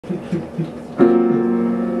Some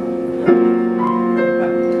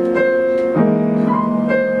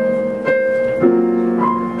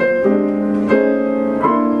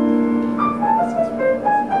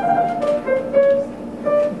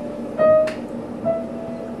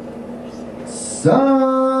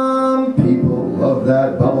people love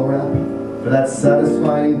that bubble wrap for that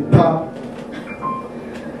satisfying pop,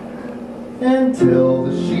 until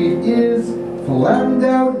the sheet is flattened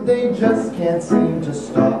out, they just can't seem to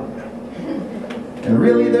stop. And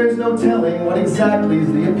really there's no telling what exactly is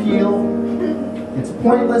the appeal. It's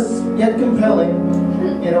pointless yet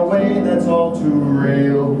compelling in a way that's all too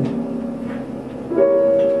real.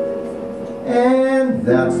 And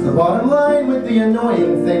that's the bottom line with the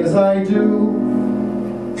annoying things I do.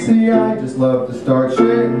 See, I just love to start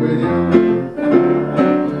shit with you.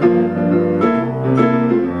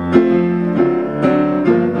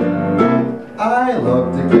 I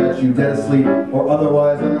love to catch you dead asleep or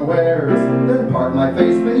otherwise unawares, then part my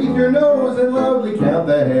face beneath your nose and loudly count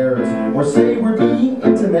the hairs. Or say we're being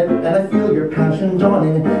intimate and I feel your passion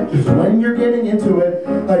dawning. Just when you're getting into it,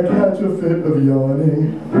 I catch a fit of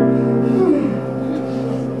yawning.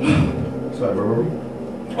 Sorry, where were we?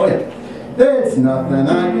 Oh yeah. It's nothing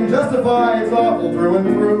I can justify, it's awful through and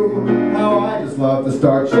through. How I just love to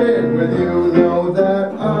start shit with you. Know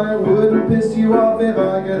that I wouldn't piss you off if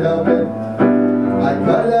I could help it. I'd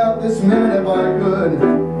cut it out this minute if I could.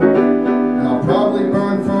 And I'll probably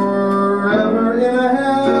burn forever in a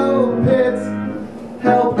hell pit.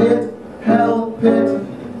 Help it, help it.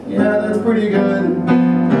 Yeah, that's pretty good,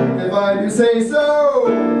 if I do say so.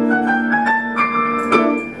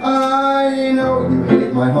 I know you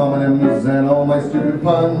hate my homonyms and all my stupid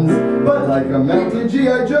puns, but like a melted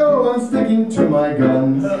G.I. Joe, I'm sticking to my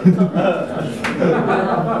guns.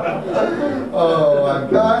 Oh, I've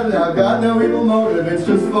got no evil motive, it's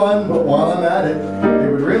just fun, but while I'm at it,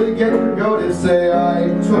 it would really get your goat if, say, I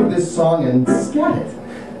took this song and scat it.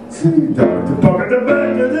 So you don't have to poke at the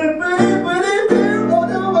back of the baby, but if you don't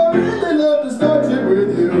know, I really love to start shit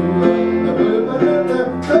with you.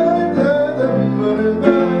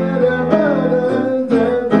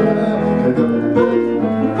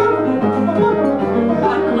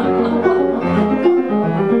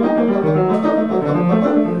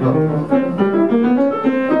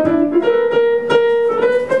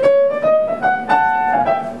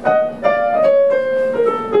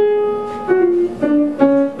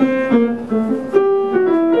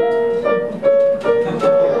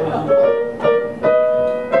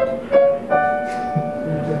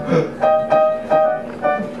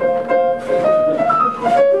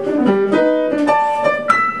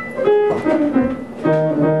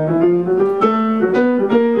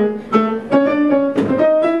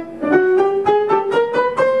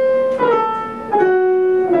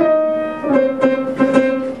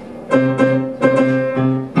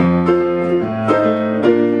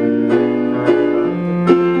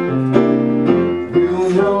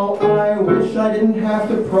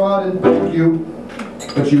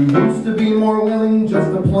 But you used to be more willing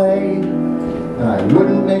just to play, and I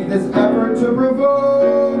wouldn't make this effort to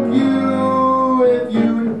provoke you if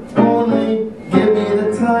you'd only give me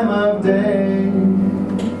the time of day.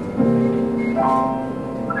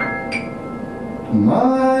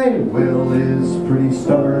 My will is pretty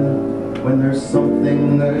stubborn when there's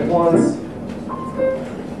something that it wants.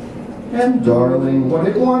 And darling, what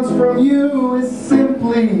it wants from you is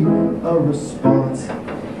simply a response.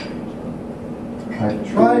 I've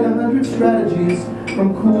tried 100 strategies,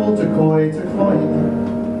 from cool to coy to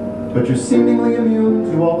cloying, but you're seemingly immune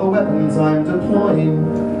to all the weapons I'm deploying.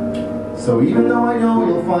 So even though I know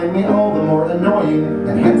you'll find me all the more annoying,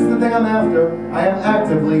 and hence the thing I'm after, I am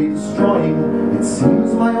actively destroying, it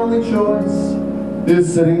seems my only choice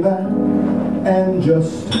is sitting back and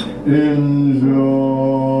just enjoying.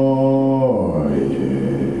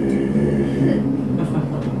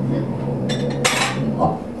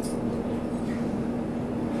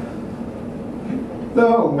 The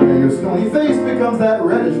way your stony face becomes that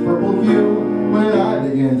reddish-purple hue when I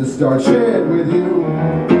begin to start shit with you.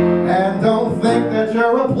 And don't think that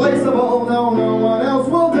you're replaceable, no, no one else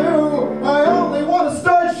will do. I only want to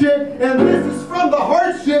start shit, and this is from the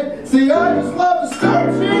heart shit. See, I just love to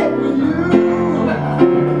start shit with you. You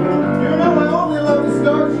know I only love to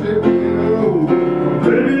start shit with you.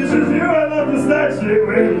 Baby, it's just you I love to start shit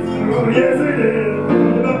with. Yes, it is.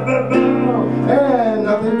 And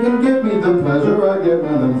nothing can give me the pleasure I get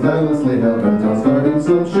when I'm zealously hell-bent on starting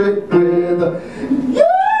some shit with you.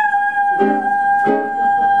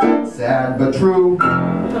 Sad but true.